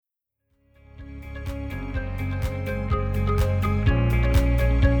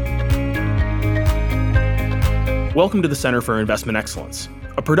Welcome to the Center for Investment Excellence,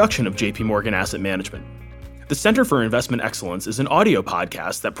 a production of JP Morgan Asset Management. The Center for Investment Excellence is an audio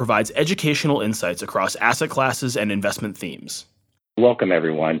podcast that provides educational insights across asset classes and investment themes. Welcome,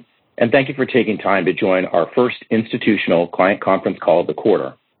 everyone, and thank you for taking time to join our first institutional client conference call of the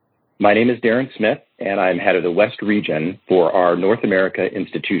quarter. My name is Darren Smith, and I'm head of the West region for our North America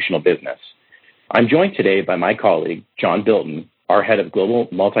institutional business. I'm joined today by my colleague, John Bilton, our head of global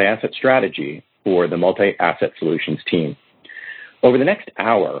multi-asset strategy for the Multi-Asset Solutions team. Over the next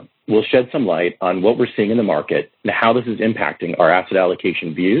hour, we'll shed some light on what we're seeing in the market and how this is impacting our asset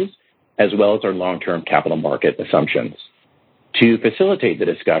allocation views, as well as our long-term capital market assumptions. To facilitate the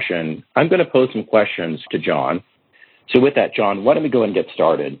discussion, I'm going to pose some questions to John. So with that, John, why don't we go and get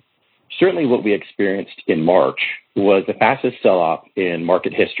started? Certainly what we experienced in March was the fastest sell-off in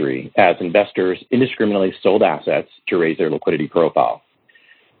market history as investors indiscriminately sold assets to raise their liquidity profile.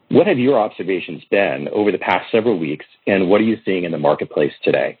 What have your observations been over the past several weeks, and what are you seeing in the marketplace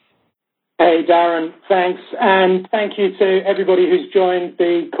today? Hey, Darren, thanks. And thank you to everybody who's joined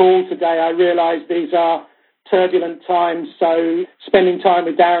the call today. I realize these are turbulent times, so spending time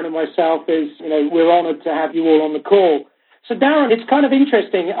with Darren and myself is, we're honored to have you all on the call. So, Darren, it's kind of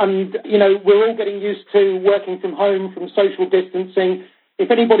interesting. We're all getting used to working from home, from social distancing.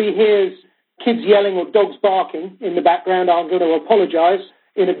 If anybody hears kids yelling or dogs barking in the background, I'm going to apologize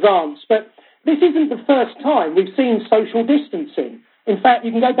in advance. But this isn't the first time we've seen social distancing. In fact,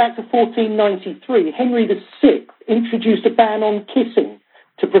 you can go back to 1493. Henry VI introduced a ban on kissing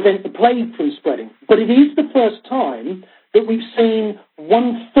to prevent the plague from spreading. But it is the first time that we've seen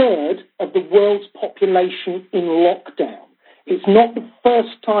 1/3 of the world's population in lockdown. It's not the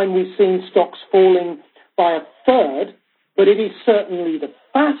first time we've seen stocks falling by 1/3, but it is certainly the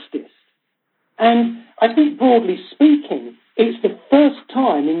fastest. And I think broadly speaking, it's the first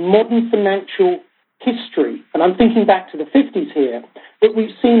time in modern financial history, and I'm thinking back to the 50s here, that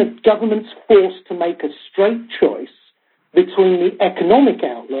we've seen a government's forced to make a straight choice between the economic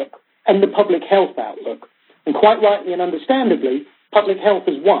outlook and the public health outlook. And quite rightly and understandably, public health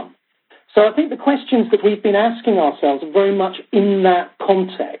has won. So I think the questions that we've been asking ourselves are very much in that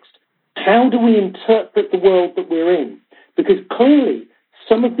context. How do we interpret the world that we're in? Because clearly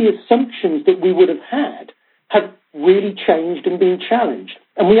some of the assumptions that we would have had have really changed and been challenged.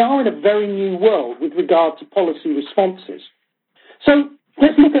 And we are in a very new world with regard to policy responses. So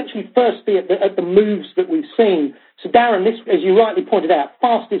let's look actually firstly at the moves that we've seen. So Darren, this, as you rightly pointed out,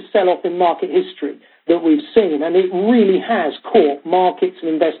 fastest sell-off in market history that we've seen. And it really has caught markets and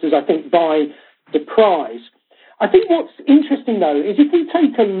investors, I think, by surprise. I think what's interesting, though, is if we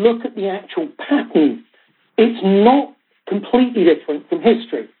take a look at the actual pattern, it's not completely different from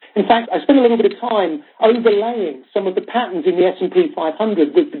history. In fact, I spent a little bit of time overlaying some of the patterns in the S&P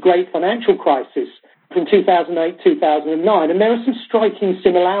 500 with the great financial crisis from 2008, 2009, and there are some striking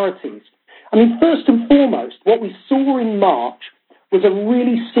similarities. I mean, first and foremost, what we saw in March was a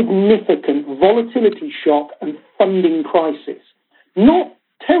really significant volatility shock and funding crisis. Not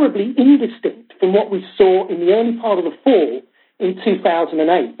terribly indistinct from what we saw in the early part of the fall in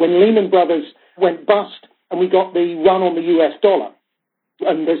 2008, when Lehman Brothers went bust and we got the run on the US dollar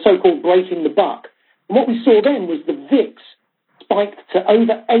and the so-called breaking the buck. And what we saw then was the VIX spiked to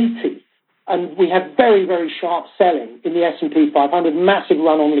over 80, and we had very, very sharp selling in the S&P 500, massive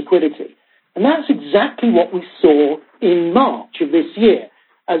run on liquidity. And that's exactly what we saw in March of this year,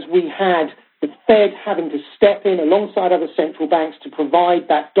 as we had the Fed having to step in alongside other central banks to provide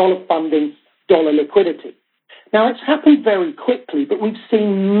that dollar funding, dollar liquidity. Now, it's happened very quickly, but we've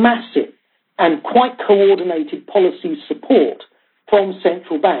seen massive and quite coordinated policy support from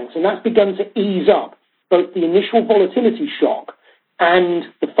central banks, and that's begun to ease up both the initial volatility shock and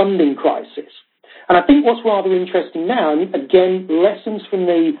the funding crisis. And I think what's rather interesting now, and again, lessons from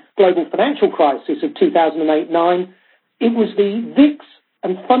the global financial crisis of 2008-9, it was the VIX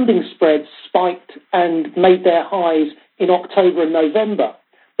and funding spreads spiked and made their highs in October and November.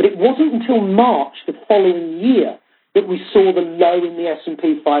 But it wasn't until March the following year that we saw the low in the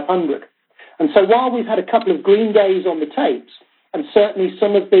S&P 500. And so while we've had a couple of green days on the tapes, and certainly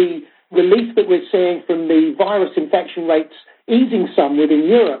some of the relief that we're seeing from the virus infection rates easing some within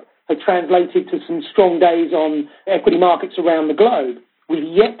Europe have translated to some strong days on equity markets around the globe, we've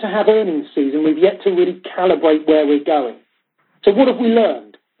yet to have earnings season. We've yet to really calibrate where we're going. So what have we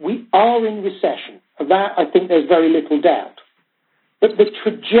learned? We are in recession. Of that, I think there's very little doubt. But the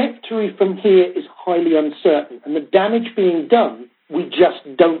trajectory from here is highly uncertain, and the damage being done, we just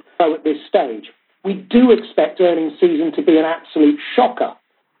don't know at this stage. We do expect earnings season to be an absolute shocker,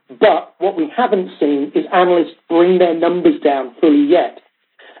 but what we haven't seen is analysts bring their numbers down fully yet.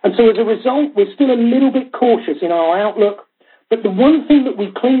 And so as a result, we're still a little bit cautious in our outlook. But the one thing that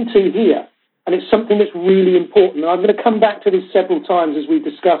we cling to here, and it's something that's really important, and I'm going to come back to this several times as we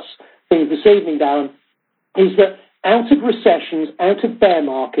discuss things this evening, Darren, is that out of recessions, out of bear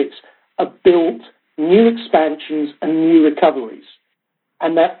markets, are built new expansions and new recoveries.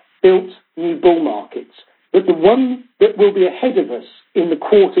 And that built new bull markets. But the one that will be ahead of us in the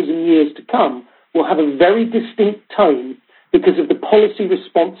quarters and years to come will have a very distinct tone because of the policy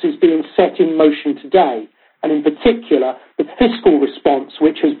responses being set in motion today, and in particular, the fiscal response,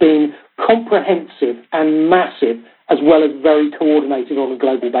 which has been comprehensive and massive, as well as very coordinated on a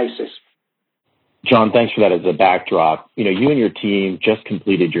global basis. John, thanks for that as a backdrop. You and your team just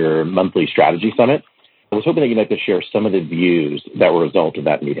completed your monthly strategy summit. I was hoping that you'd like to share some of the views that were a result of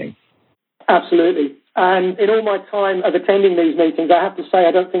that meeting. Absolutely. And in all my time of attending these meetings, I have to say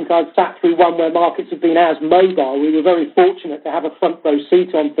I don't think I've sat through one where markets have been as mobile. We were very fortunate to have a front row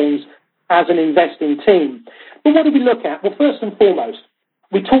seat on things as an investing team. But what did we look at? Well, first and foremost,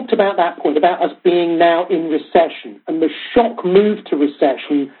 we talked about that point, about us being now in recession and the shock move to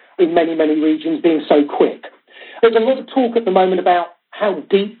recession in many, many regions being so quick. There's a lot of talk at the moment about how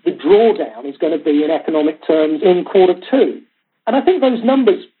deep the drawdown is going to be in economic terms in quarter two. And I think those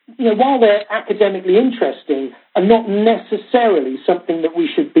numbers, while they're academically interesting, are not necessarily something that we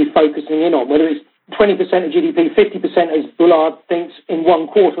should be focusing in on, whether it's 20% of GDP, 50% as Bullard thinks in one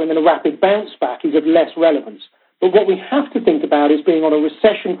quarter and then a rapid bounce back is of less relevance. But what we have to think about is being on a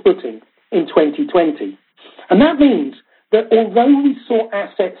recession footing in 2020. And that means that although we saw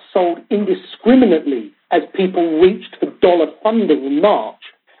assets sold indiscriminately as people reached for dollar funding in March,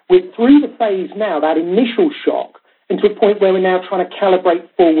 we're through the phase now, that initial shock, into a point where we're now trying to calibrate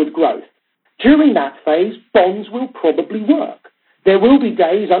forward growth. During that phase, bonds will probably work. There will be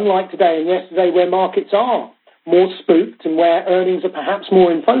days, unlike today and yesterday, where markets are more spooked and where earnings are perhaps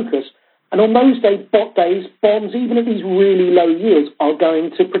more in focus. And on those days, bonds, even at these really low yields, are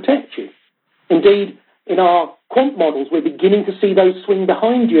going to protect you. Indeed, in our quant models, we're beginning to see those swing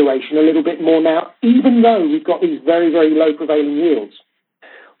behind duration a little bit more now, even though we've got these very, very low prevailing yields.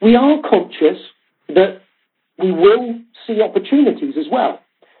 We are conscious that we will see opportunities as well.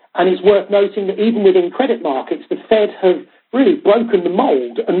 And it's worth noting that even within credit markets, the Fed have really broken the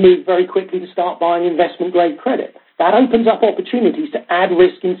mold and moved very quickly to start buying investment-grade credit. That opens up opportunities to add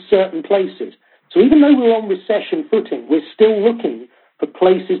risk in certain places. So even though we're on recession footing, we're still looking for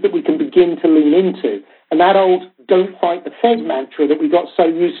places that we can begin to lean into. And that old don't fight the Fed mantra that we got so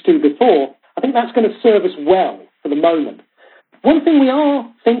used to before, I think that's going to serve us well for the moment. One thing we are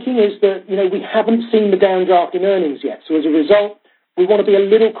thinking is that, we haven't seen the downdraft in earnings yet. So as a result, we want to be a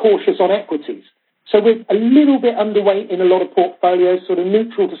little cautious on equities. So we're a little bit underweight in a lot of portfolios, sort of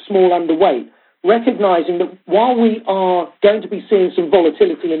neutral to small underweight, recognizing that while we are going to be seeing some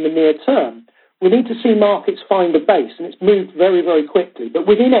volatility in the near term, we need to see markets find a base, and it's moved very, very quickly. But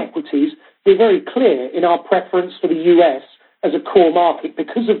within equities, we're very clear in our preference for the US as a core market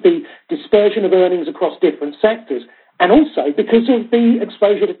because of the dispersion of earnings across different sectors, and also because of the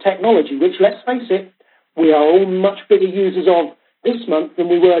exposure to technology, which, let's face it, we are all much bigger users of this month than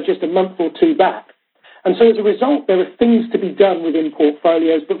we were just a month or two back. And so as a result, there are things to be done within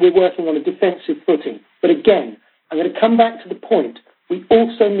portfolios, but we're working on a defensive footing. But again, I'm going to come back to the point. We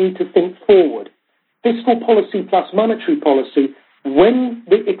also need to think forward. Fiscal policy plus monetary policy, when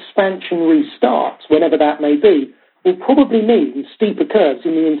the expansion restarts, whenever that may be, will probably mean steeper curves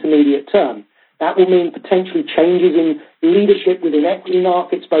in the intermediate term. That will mean potentially changes in leadership within equity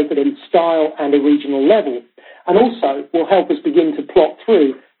markets, both at a style and a regional level, and also will help us begin to plot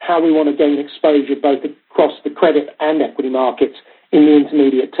through how we want to gain exposure both across the credit and equity markets in the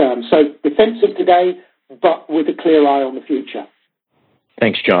intermediate term. So defensive today, but with a clear eye on the future.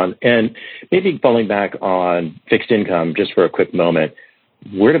 Thanks, John. And maybe falling back on fixed income just for a quick moment,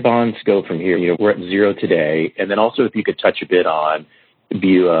 where do bonds go from here? We're at zero today. And then also if you could touch a bit on the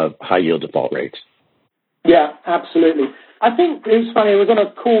view of high yield default rates. Yeah, absolutely. I think it was funny. I was on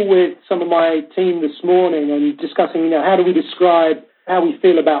a call with some of my team this morning and discussing, how do we describe how we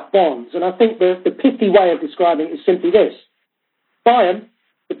feel about bonds? And I think the pithy way of describing it is simply this: buy them,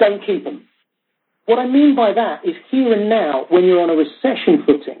 but don't keep them. What I mean by that is here and now, when you're on a recession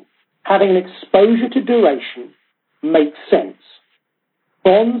footing, having an exposure to duration makes sense.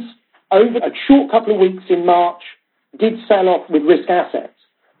 Bonds, over a short couple of weeks in March, did sell off with risk assets.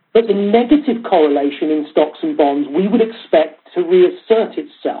 But the negative correlation in stocks and bonds we would expect to reassert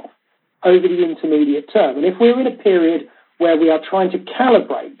itself over the intermediate term. And if we're in a period where we are trying to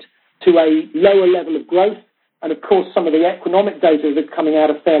calibrate to a lower level of growth, and of course some of the economic data that are coming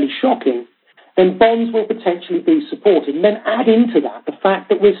out are fairly shocking, then bonds will potentially be supported. And then add into that the fact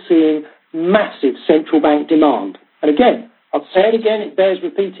that we're seeing massive central bank demand. And again, I'll say it again, it bears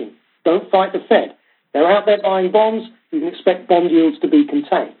repeating. Don't fight the Fed. They're out there buying bonds. You can expect bond yields to be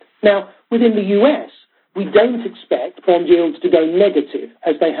contained. Now, within the US, we don't expect bond yields to go negative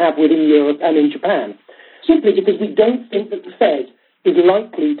as they have within Europe and in Japan, simply because we don't think that the Fed is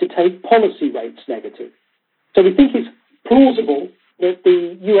likely to take policy rates negative. So we think it's plausible that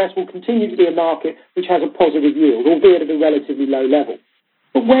the US will continue to be a market which has a positive yield, albeit at a relatively low level.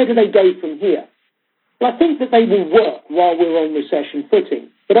 But where do they go from here? Well, I think that they will work while we're on recession footing.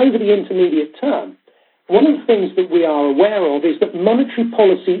 But over the intermediate term, one of the things that we are aware of is that monetary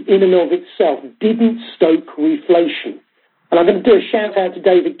policy in and of itself didn't stoke reflation. And I'm going to do a shout out to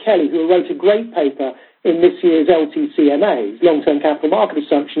David Kelly, who wrote a great paper in this year's LTCMA, Long-Term Capital Market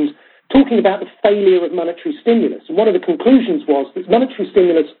Assumptions, talking about the failure of monetary stimulus. And one of the conclusions was that monetary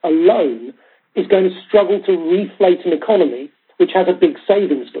stimulus alone is going to struggle to reflate an economy which has a big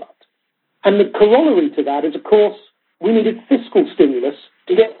savings glut. And the corollary to that is, of course, we needed fiscal stimulus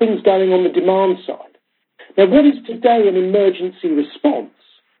to get things going on the demand side. Now, what is today an emergency response,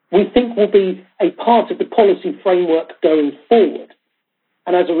 we think will be a part of the policy framework going forward.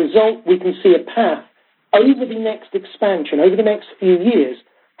 And as a result, we can see a path over the next expansion, over the next few years,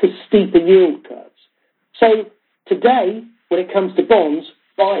 to steeper yield curves. So today, when it comes to bonds,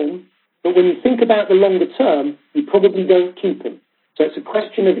 buy them, but when you think about the longer term, you probably don't keep them. So it's a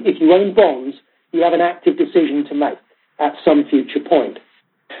question of, if you own bonds, you have an active decision to make at some future point.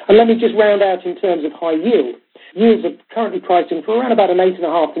 And let me just round out in terms of high yield. Yields are currently pricing for around about an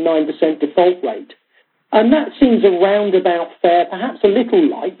 8.5% to 9% default rate. And that seems around about fair, perhaps a little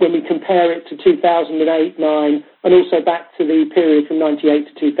light when we compare it to 2008, 9, and also back to the period from 98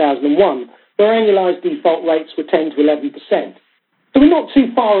 to 2001, where annualized default rates were 10 to 11%. So we're not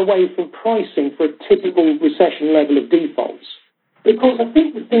too far away from pricing for a typical recession level of defaults. Because I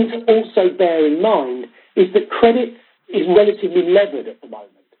think the thing to also bear in mind is that credit is relatively levered at the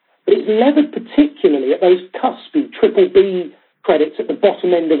moment. But it's levered particularly at those cuspy BBB credits at the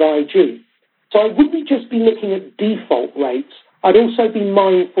bottom end of IG. So I wouldn't just be looking at default rates. I'd also be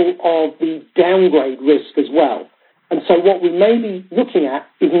mindful of the downgrade risk as well. And so what we may be looking at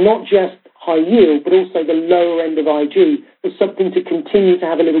is not just high yield, but also the lower end of IG as something to continue to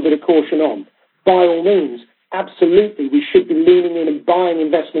have a little bit of caution on. By all means, absolutely, we should be leaning in and buying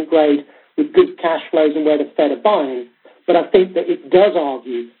investment grade with good cash flows and where the Fed are buying. But I think that it does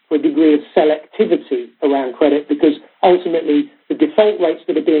argue for a degree of selectivity around credit, because ultimately the default rates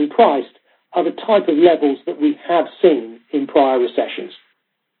that are being priced are the type of levels that we have seen in prior recessions.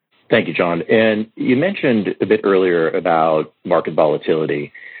 Thank you, John. And you mentioned a bit earlier about market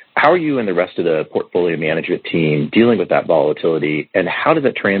volatility. How are you and the rest of the portfolio management team dealing with that volatility, and how does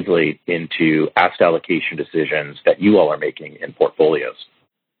that translate into asset allocation decisions that you all are making in portfolios?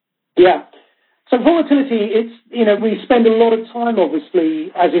 Yeah. So volatility, we spend a lot of time, obviously,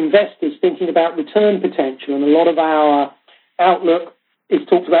 as investors thinking about return potential, and a lot of our outlook is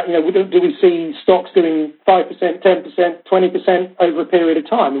talked about, do we see stocks doing 5%, 10%, 20% over a period of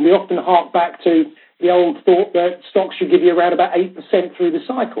time? And we often hark back to the old thought that stocks should give you around about 8% through the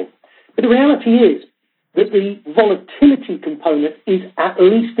cycle. But the reality is that the volatility component is at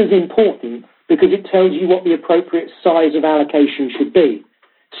least as important, because it tells you what the appropriate size of allocation should be.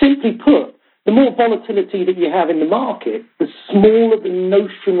 Simply put, the more volatility that you have in the market, the smaller the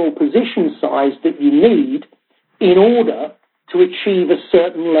notional position size that you need in order to achieve a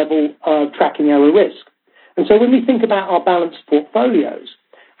certain level of tracking error risk. And so when we think about our balanced portfolios,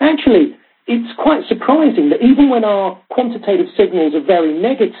 actually, it's quite surprising that even when our quantitative signals are very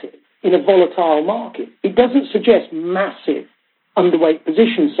negative in a volatile market, it doesn't suggest massive underweight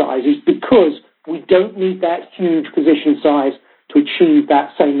position sizes, because we don't need that huge position size to achieve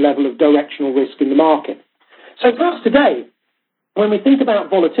that same level of directional risk in the market. So for us today, when we think about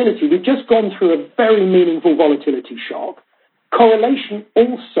volatility, we've just gone through a very meaningful volatility shock. Correlation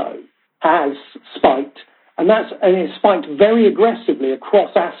also has spiked, and it's spiked very aggressively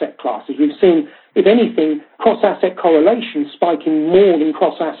across asset classes. We've seen, if anything, cross-asset correlation spiking more than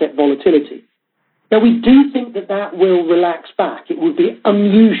cross-asset volatility. Now, we do think that will relax back. It would be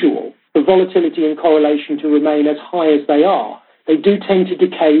unusual for volatility and correlation to remain as high as they are. They do tend to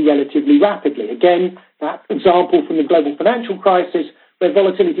decay relatively rapidly. Again, that example from the global financial crisis, where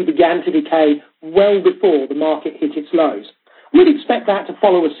volatility began to decay well before the market hit its lows. We'd expect that to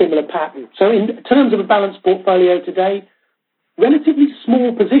follow a similar pattern. So in terms of a balanced portfolio today, relatively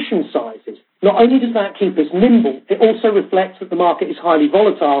small position sizes. Not only does that keep us nimble, it also reflects that the market is highly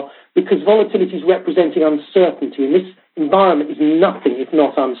volatile, because volatility is representing uncertainty, and this environment is nothing if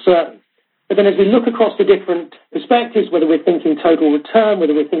not uncertain. But then as we look across the different perspectives, whether we're thinking total return,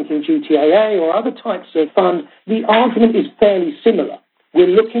 whether we're thinking GTAA or other types of fund, the argument is fairly similar.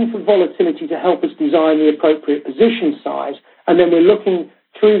 We're looking for volatility to help us design the appropriate position size, and then we're looking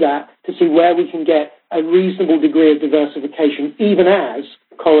through that to see where we can get a reasonable degree of diversification, even as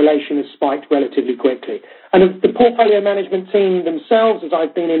correlation has spiked relatively quickly. And the portfolio management team themselves, as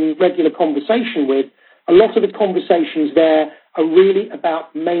I've been in regular conversation with, a lot of the conversations there are really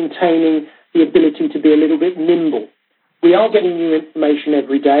about maintaining the ability to be a little bit nimble. We are getting new information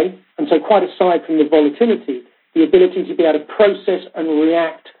every day, and so quite aside from the volatility, the ability to be able to process and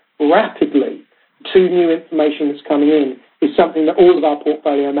react rapidly to new information that's coming in is something that all of our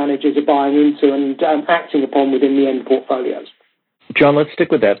portfolio managers are buying into and acting upon within the end portfolios. John, let's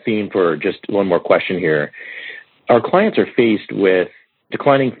stick with that theme for just one more question here. Our clients are faced with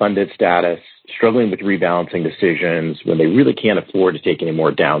declining funded status, struggling with rebalancing decisions when they really can't afford to take any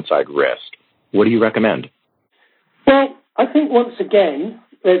more downside risk. What do you recommend? Well, I think once again,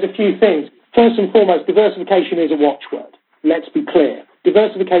 there's a few things. First and foremost, diversification is a watchword. Let's be clear.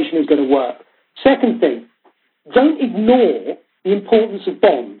 Diversification is going to work. Second thing, don't ignore the importance of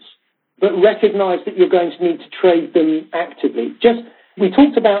bonds, but recognize that you're going to need to trade them actively. We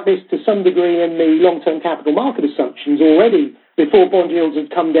talked about this to some degree in the long-term capital market assumptions already before bond yields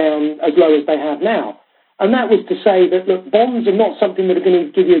had come down as low as they have now. And that was to say that, look, bonds are not something that are going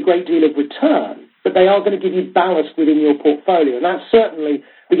to give you a great deal of return, but they are going to give you ballast within your portfolio. And that's certainly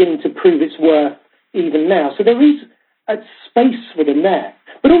beginning to prove its worth even now. So there is a space for them there.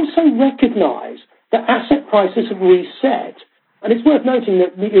 But also recognise that asset prices have reset. And it's worth noting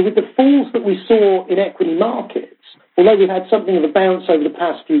that with the falls that we saw in equity markets, although we've had something of a bounce over the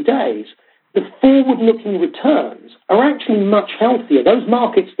past few days, the forward-looking returns are actually much healthier. Those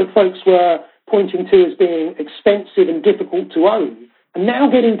markets that folks were pointing to as being expensive and difficult to own are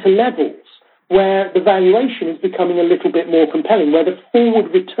now getting to levels where the valuation is becoming a little bit more compelling, where the forward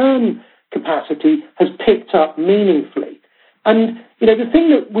return capacity has picked up meaningfully. And, the thing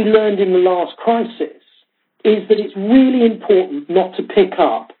that we learned in the last crisis is that it's really important not to pick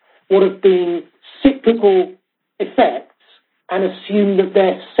up what have been cyclical effects and assume that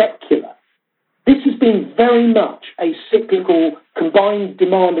they're secular. This has been very much a cyclical combined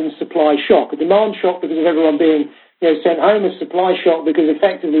demand and supply shock. A demand shock because of everyone being sent home, a supply shock because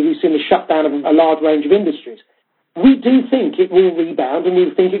effectively we've seen the shutdown of a large range of industries. We do think it will rebound, and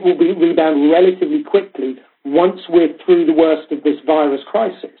we think it will rebound relatively quickly once we're through the worst of this virus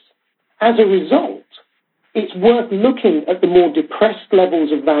crisis. As a result, it's worth looking at the more depressed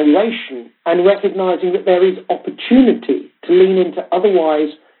levels of valuation and recognizing that there is opportunity to lean into otherwise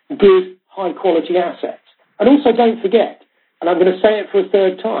good, high-quality assets. And also don't forget, and I'm going to say it for a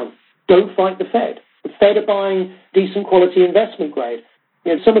third time, don't fight the Fed. The Fed are buying decent quality investment grade.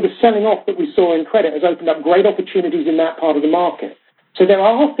 Some of the selling off that we saw in credit has opened up great opportunities in that part of the market. So there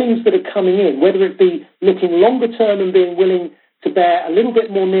are things that are coming in, whether it be looking longer term and being willing to bear a little bit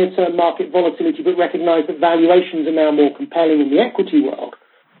more near-term market volatility, but recognise that valuations are now more compelling in the equity world,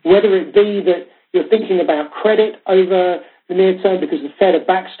 whether it be that you're thinking about credit over the near term because the Fed are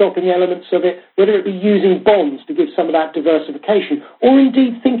backstopping elements of it, whether it be using bonds to give some of that diversification, or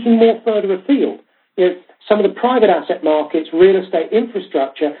indeed thinking more further afield. Some of the private asset markets, real estate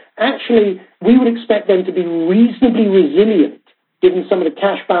infrastructure, actually, we would expect them to be reasonably resilient given some of the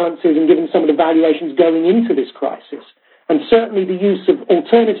cash balances and given some of the valuations going into this crisis. And certainly the use of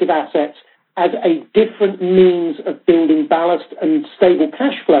alternative assets as a different means of building ballast and stable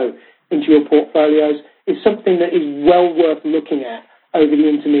cash flow into your portfolios is something that is well worth looking at over the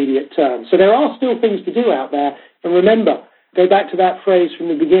intermediate term. So there are still things to do out there. And remember, go back to that phrase from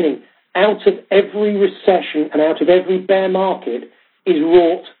the beginning, out of every recession and out of every bear market is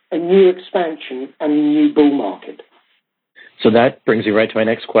wrought a new expansion and a new bull market. So that brings me right to my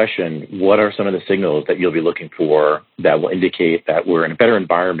next question. What are some of the signals that you'll be looking for that will indicate that we're in a better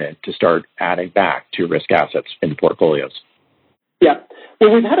environment to start adding back to risk assets in the portfolios? Yeah.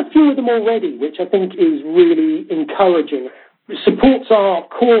 Well, we've had a few of them already, which I think is really encouraging. It supports our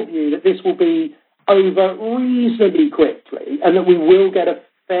core view that this will be over reasonably quickly and that we will get a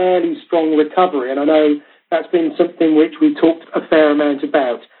fairly strong recovery. And I know that's been something which we talked a fair amount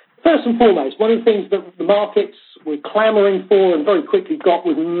about. First and foremost, one of the things that the markets were clamouring for and very quickly got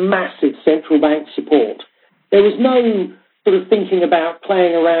was massive central bank support. There was no sort of thinking about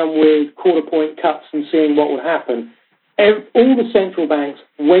playing around with quarter point cuts and seeing what would happen. All the central banks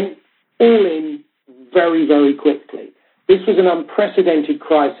went all in very, very quickly. This was an unprecedented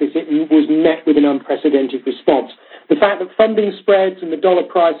crisis. It was met with an unprecedented response. The fact that funding spreads and the dollar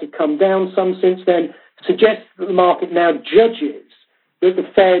price have come down some since then suggests that the market now judges that the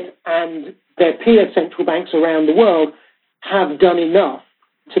Fed and their peer central banks around the world have done enough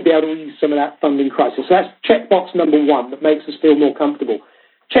to be able to ease some of that funding crisis. So that's checkbox number one that makes us feel more comfortable.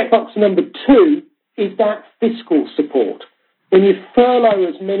 Checkbox number two is that fiscal support. When you furlough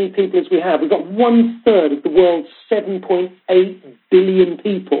as many people as we have, we've got 1/3 of the world's 7.8 billion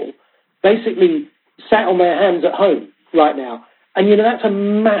people basically sat on their hands at home right now. And, that's a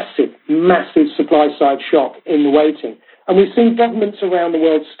massive, massive supply-side shock in the waiting. And we've seen governments around the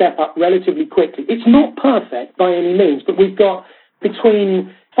world step up relatively quickly. It's not perfect by any means, but we've got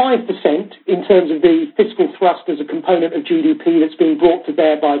between 5% in terms of the fiscal thrust as a component of GDP that's being brought to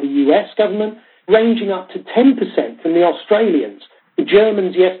bear by the US government, ranging up to 10% from the Australians. The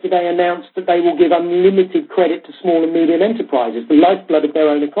Germans yesterday announced that they will give unlimited credit to small and medium enterprises, the lifeblood of their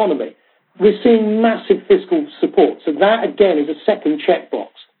own economy. We're seeing massive fiscal support. So that, again, is a second checkbox.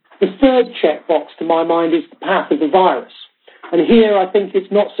 The third checkbox, to my mind, is the path of the virus. And here I think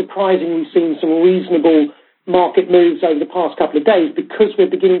it's not surprising we've seen some reasonable market moves over the past couple of days because we're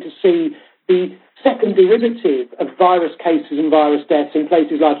beginning to see the second derivative of virus cases and virus deaths in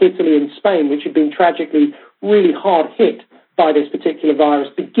places like Italy and Spain, which have been tragically really hard hit by this particular virus,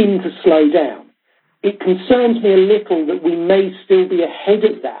 begin to slow down. It concerns me a little that we may still be ahead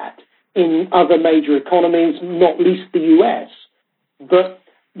of that in other major economies, not least the US, but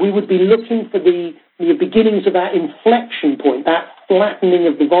we would be looking for the beginnings of that inflection point, that flattening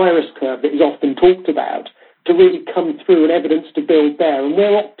of the virus curve that is often talked about, to really come through and evidence to build there. And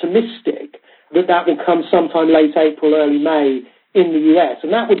we're optimistic that that will come sometime late April, early May in the US,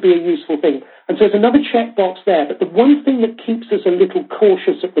 and that would be a useful thing. And so there's another checkbox there, but the one thing that keeps us a little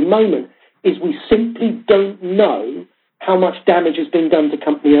cautious at the moment is we simply don't know how much damage has been done to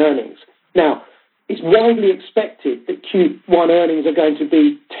company earnings. Now, it's widely expected that Q1 earnings are going to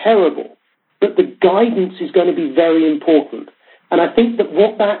be terrible, but the guidance is going to be very important. And I think that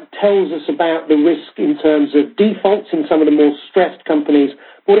what that tells us about the risk in terms of defaults in some of the more stressed companies,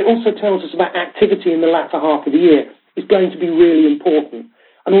 what it also tells us about activity in the latter half of the year is going to be really important.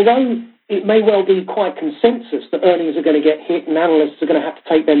 And although it may well be quite consensus that earnings are going to get hit and analysts are going to have to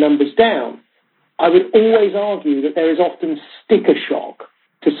take their numbers down, I would always argue that there is often sticker shock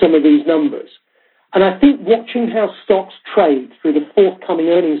to some of these numbers. And I think watching how stocks trade through the forthcoming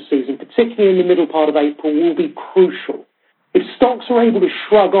earnings season, particularly in the middle part of April, will be crucial. If stocks are able to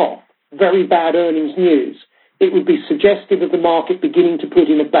shrug off very bad earnings news, it would be suggestive of the market beginning to put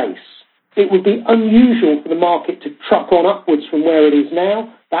in a base. It would be unusual for the market to truck on upwards from where it is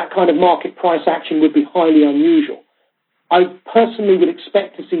now. That kind of market price action would be highly unusual. I personally would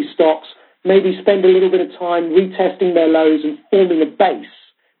expect to see stocks maybe spend a little bit of time retesting their lows and forming a base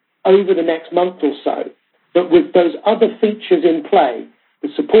over the next month or so. But with those other features in play, the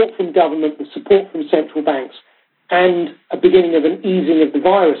support from government, the support from central banks, and a beginning of an easing of the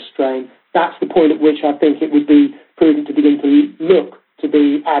virus strain, that's the point at which I think it would be prudent to begin to look to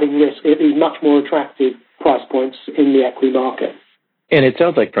be adding risk at these much more attractive price points in the equity market. And it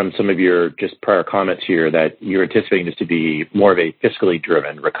sounds like from some of your just prior comments here that you're anticipating this to be more of a fiscally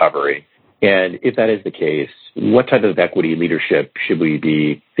driven recovery. And if that is the case, what type of equity leadership should we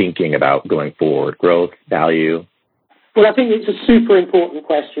be thinking about going forward? Growth, value? Well, I think it's a super important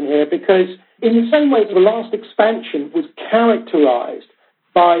question here because in the same way that the last expansion was characterized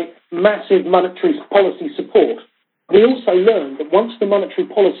by massive monetary policy support, we also learned that once the monetary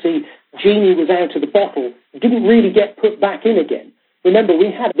policy genie was out of the bottle, it didn't really get put back in again. Remember,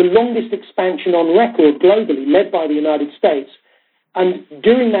 we had the longest expansion on record globally, led by the United States. And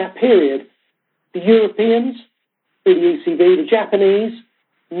during that period, the Europeans, through the ECB, the Japanese,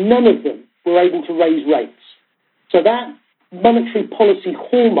 none of them were able to raise rates. So that monetary policy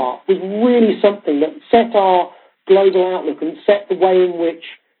hallmark was really something that set our global outlook and set the way in which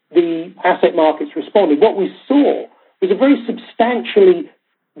the asset markets responded. What we saw was a very substantially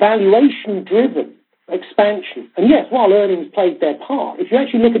valuation-driven expansion. And yes, while earnings played their part, if you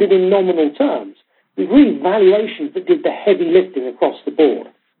actually look at it in nominal terms, it was really valuations that did the heavy lifting across the board.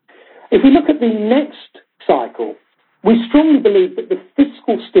 If we look at the next cycle, we strongly believe that the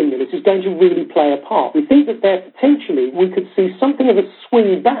fiscal stimulus is going to really play a part. We think that there potentially we could see something of a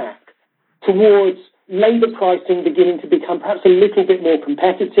swing back towards labour pricing beginning to become perhaps a little bit more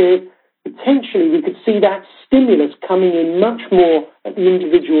competitive. Potentially we could see that stimulus coming in much more at the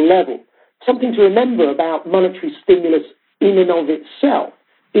individual level. Something to remember about monetary stimulus in and of itself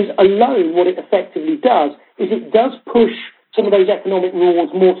is alone what it effectively does is it does push some of those economic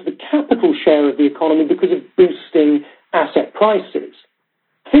rewards more to the capital share of the economy because of boosting asset prices.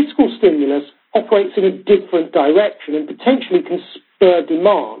 Fiscal stimulus operates in a different direction and potentially can spur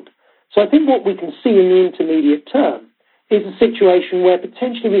demand. So I think what we can see in the intermediate term is a situation where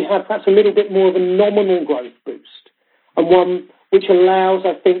potentially we have perhaps a little bit more of a nominal growth boost, and one which allows,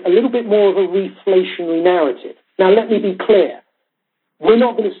 I think, a little bit more of a reflationary narrative. Now, let me be clear. We're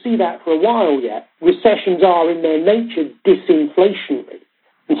not going to see that for a while yet. Recessions are, in their nature, disinflationary.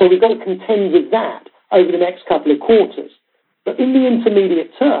 And so we've got to contend with that over the next couple of quarters. But in the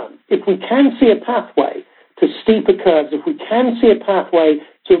intermediate term, if we can see a pathway to steeper curves, if we can see a pathway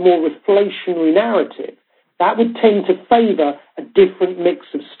to a more reflationary narrative, that would tend to favour a different mix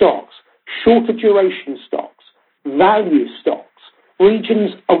of stocks, shorter duration stocks, value stocks,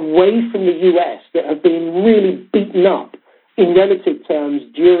 regions away from the US that have been really beaten up in relative terms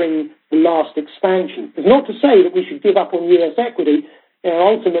during the last expansion. It's not to say that we should give up on US equity.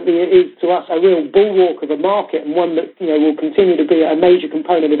 Ultimately, it is to us a real bulwark of a market and one that will continue to be a major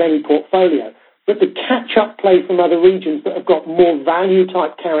component of any portfolio. But the catch-up play from other regions that have got more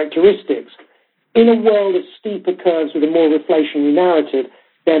value-type characteristics, in a world of steeper curves with a more reflationary narrative,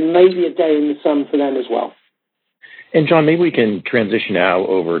 there may be a day in the sun for them as well. And John, maybe we can transition now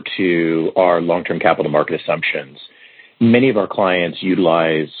over to our long-term capital market assumptions. Many of our clients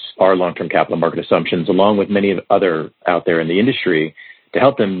utilize our long-term capital market assumptions, along with many of other out there in the industry, to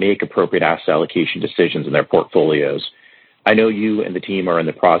help them make appropriate asset allocation decisions in their portfolios. I know you and the team are in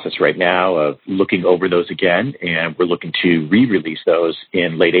the process right now of looking over those again, and we're looking to re-release those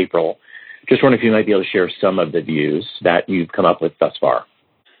in late April. Just wondering if you might be able to share some of the views that you've come up with thus far.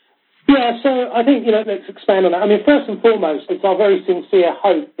 Yeah, so I think, let's expand on that. I mean, first and foremost, it's our very sincere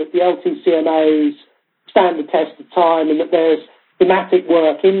hope that the LTCMAs stand the test of time and that there's thematic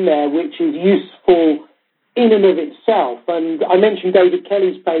work in there which is useful in and of itself. And I mentioned David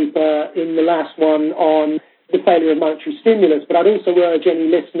Kelly's paper in the last one on the failure of monetary stimulus, but I'd also urge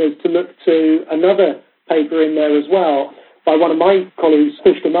any listeners to look to another paper in there as well by one of my colleagues,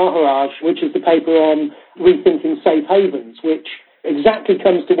 Pushkar Maharaj, which is the paper on rethinking safe havens, which exactly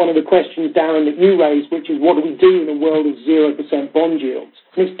comes to one of the questions, Darren, that you raised, which is what do we do in a world of 0% bond yields?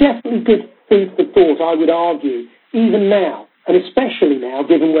 And it's definitely good food for thought, I would argue, even now, and especially now,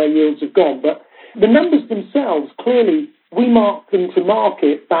 given where yields have gone. But the numbers themselves, clearly, we marked them to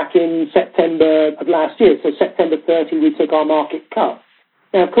market back in September of last year. So September 30, we took our market cut.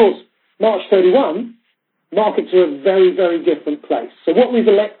 Now, of course, March 31, markets are a very, very different place. So what we've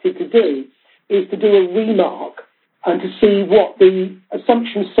elected to do is to do a remark and to see what the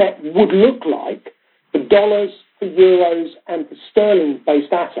assumption set would look like for dollars, for euros, and for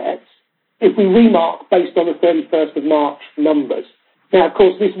sterling-based assets if we remark based on the 31st of March numbers. Now, of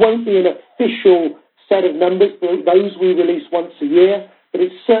course, this won't be an official set of numbers. Those we release once a year, but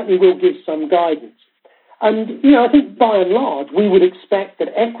it certainly will give some guidance. And, I think by and large, we would expect that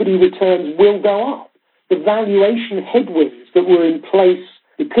equity returns will go up. The valuation headwinds that were in place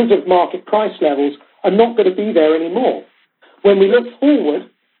because of market price levels are not going to be there anymore. When we look forward,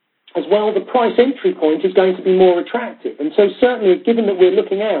 as well, the price entry point is going to be more attractive. And so certainly, given that we're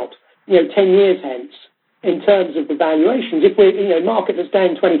looking out, 10 years hence, in terms of the valuations, if we're, market that's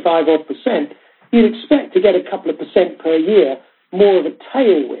down 25-odd%, you'd expect to get a couple of percent per year more of a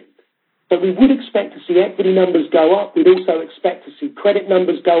tailwind. But we would expect to see equity numbers go up. We'd also expect to see credit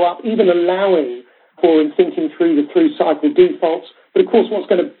numbers go up, even allowing for and thinking through the through-cycle defaults. But, of course, what's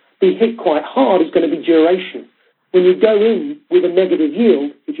going to be hit quite hard is going to be duration. When you go in with a negative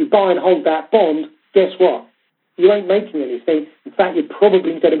yield, if you buy and hold that bond, guess what? You ain't making anything. In fact, you're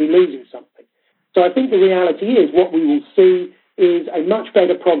probably going to be losing something. So I think the reality is what we will see is a much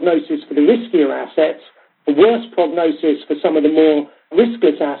better prognosis for the riskier assets, a worse prognosis for some of the more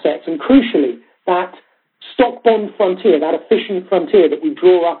riskless assets, and crucially, that stock bond frontier, that efficient frontier that we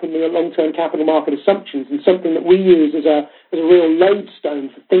draw up in the long-term capital market assumptions, and something that we use as a real lodestone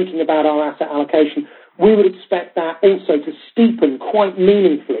for thinking about our asset allocation, we would expect that also to steepen quite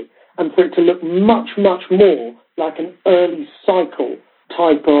meaningfully and for it to look much, much more like an early cycle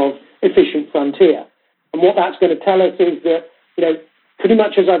type of efficient frontier. And what that's going to tell us is that, pretty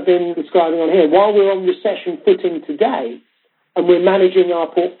much as I've been describing on here, while we're on recession footing today and we're managing our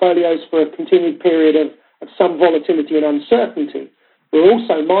portfolios for a continued period of some volatility and uncertainty, we're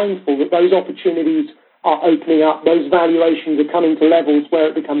also mindful that those opportunities are opening up, those valuations are coming to levels where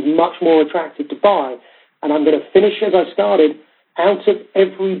it becomes much more attractive to buy. And I'm going to finish as I started. Out of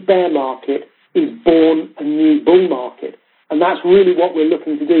every bear market is born a new bull market. And that's really what we're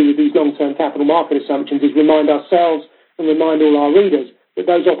looking to do with these long-term capital market assumptions, is remind ourselves and remind all our readers that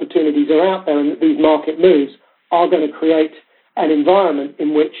those opportunities are out there and that these market moves are going to create an environment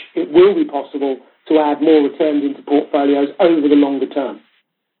in which it will be possible to add more returns into portfolios over the longer term.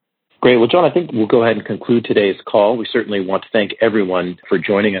 Great. Well, John, I think we'll go ahead and conclude today's call. We certainly want to thank everyone for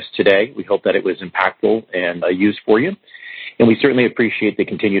joining us today. We hope that it was impactful and used for you. And we certainly appreciate the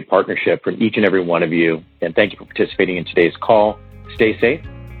continued partnership from each and every one of you. And thank you for participating in today's call. Stay safe.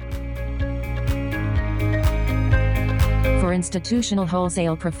 For institutional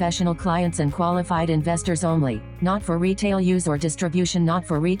wholesale professional clients and qualified investors only, not for retail use or distribution, not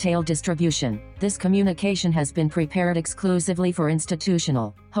for retail distribution. This communication has been prepared exclusively for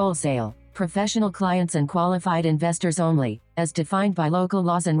institutional, wholesale, professional clients and qualified investors only, as defined by local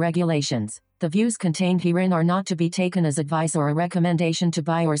laws and regulations. The views contained herein are not to be taken as advice or a recommendation to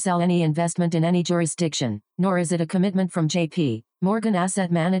buy or sell any investment in any jurisdiction, nor is it a commitment from J.P. Morgan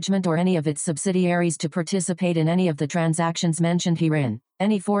Asset Management or any of its subsidiaries to participate in any of the transactions mentioned herein.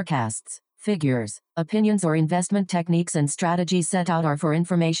 Any forecasts, figures, opinions or investment techniques and strategies set out are for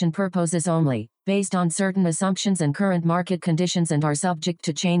information purposes only, based on certain assumptions and current market conditions and are subject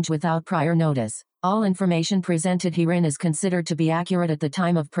to change without prior notice. All information presented herein is considered to be accurate at the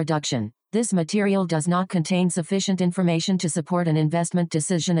time of production. This material does not contain sufficient information to support an investment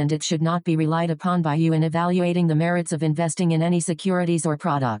decision and it should not be relied upon by you in evaluating the merits of investing in any securities or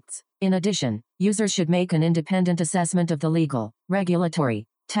products. In addition, users should make an independent assessment of the legal, regulatory,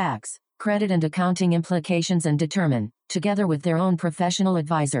 tax, credit and accounting implications and determine, together with their own professional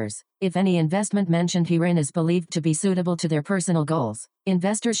advisors, if any investment mentioned herein is believed to be suitable to their personal goals.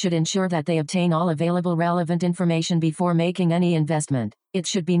 Investors should ensure that they obtain all available relevant information before making any investment. It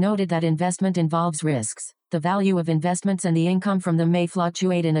should be noted that investment involves risks. The value of investments and the income from them may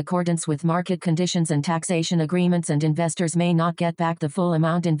fluctuate in accordance with market conditions and taxation agreements, and investors may not get back the full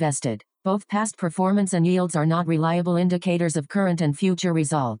amount invested. Both past performance and yields are not reliable indicators of current and future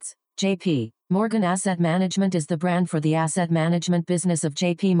results. J.P. Morgan Asset Management is the brand for the asset management business of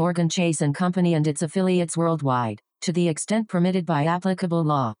J.P. Morgan Chase & Company and its affiliates worldwide. To the extent permitted by applicable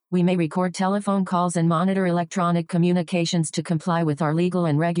law, we may record telephone calls and monitor electronic communications to comply with our legal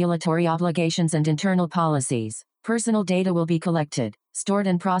and regulatory obligations and internal policies. Personal data will be collected, stored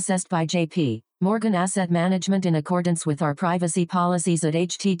and processed by J.P. Morgan Asset Management in accordance with our privacy policies at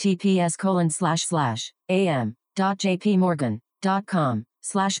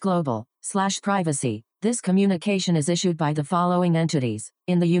https://am.jpmorgan.com/global/privacy. This communication is issued by the following entities.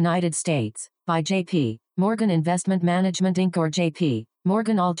 In the United States, by J.P. Morgan Investment Management Inc. or J.P.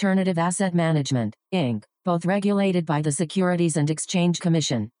 Morgan Alternative Asset Management, Inc., both regulated by the Securities and Exchange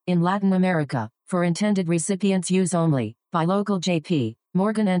Commission. In Latin America, for intended recipients' use only, by local J.P.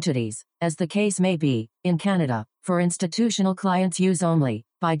 Morgan entities, as the case may be. In Canada, for institutional clients' use only,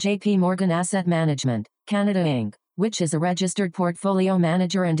 by J.P. Morgan Asset Management, Canada Inc., which is a registered portfolio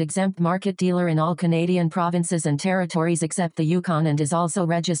manager and exempt market dealer in all Canadian provinces and territories except the Yukon, and is also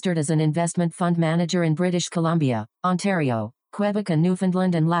registered as an investment fund manager in British Columbia, Ontario, Quebec and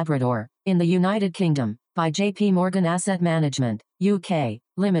Newfoundland and Labrador. In the United Kingdom, by J.P. Morgan Asset Management, UK,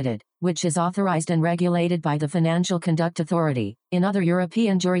 Limited, which is authorized and regulated by the Financial Conduct Authority. In other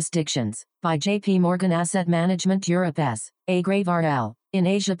European jurisdictions, by J.P. Morgan Asset Management Europe S.A. Grave RL. In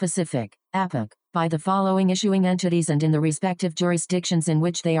Asia Pacific, APAC, by the following issuing entities and in the respective jurisdictions in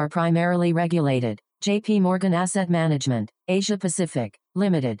which they are primarily regulated: J.P. Morgan Asset Management, Asia Pacific,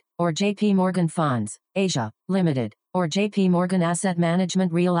 Limited, or J.P. Morgan Funds, Asia, Limited, or J.P. Morgan Asset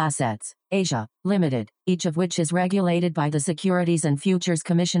Management Real Assets, Asia, Limited, each of which is regulated by the Securities and Futures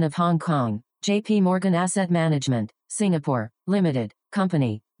Commission of Hong Kong. J.P. Morgan Asset Management, Singapore, Limited,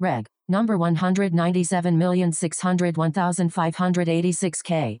 Company, Reg. Number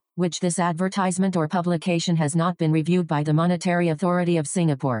 197,601,586K, which this advertisement or publication has not been reviewed by the Monetary Authority of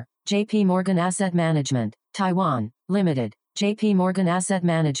Singapore. J.P. Morgan Asset Management, Taiwan, Limited, J.P. Morgan Asset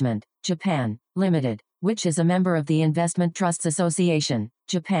Management, Japan, Limited, which is a member of the Investment Trusts Association,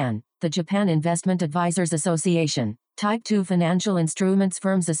 Japan, the Japan Investment Advisors Association, Type 2 Financial Instruments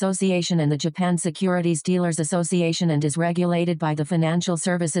Firms Association and the Japan Securities Dealers Association, and is regulated by the Financial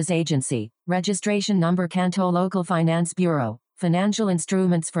Services Agency. Registration number Kanto Local Finance Bureau, Financial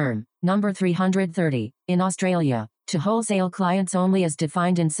Instruments Firm, number 330, in Australia, to wholesale clients only as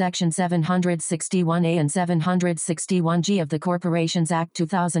defined in Section 761A and 761G of the Corporations Act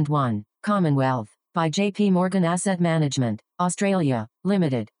 2001, Commonwealth. By J.P. Morgan Asset Management, Australia,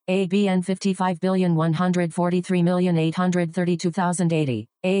 Limited, ABN 55,143,832,080,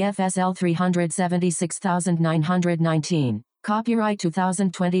 AFSL 376,919. Copyright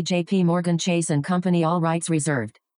 2020 J.P. Morgan Chase & Company. All rights reserved.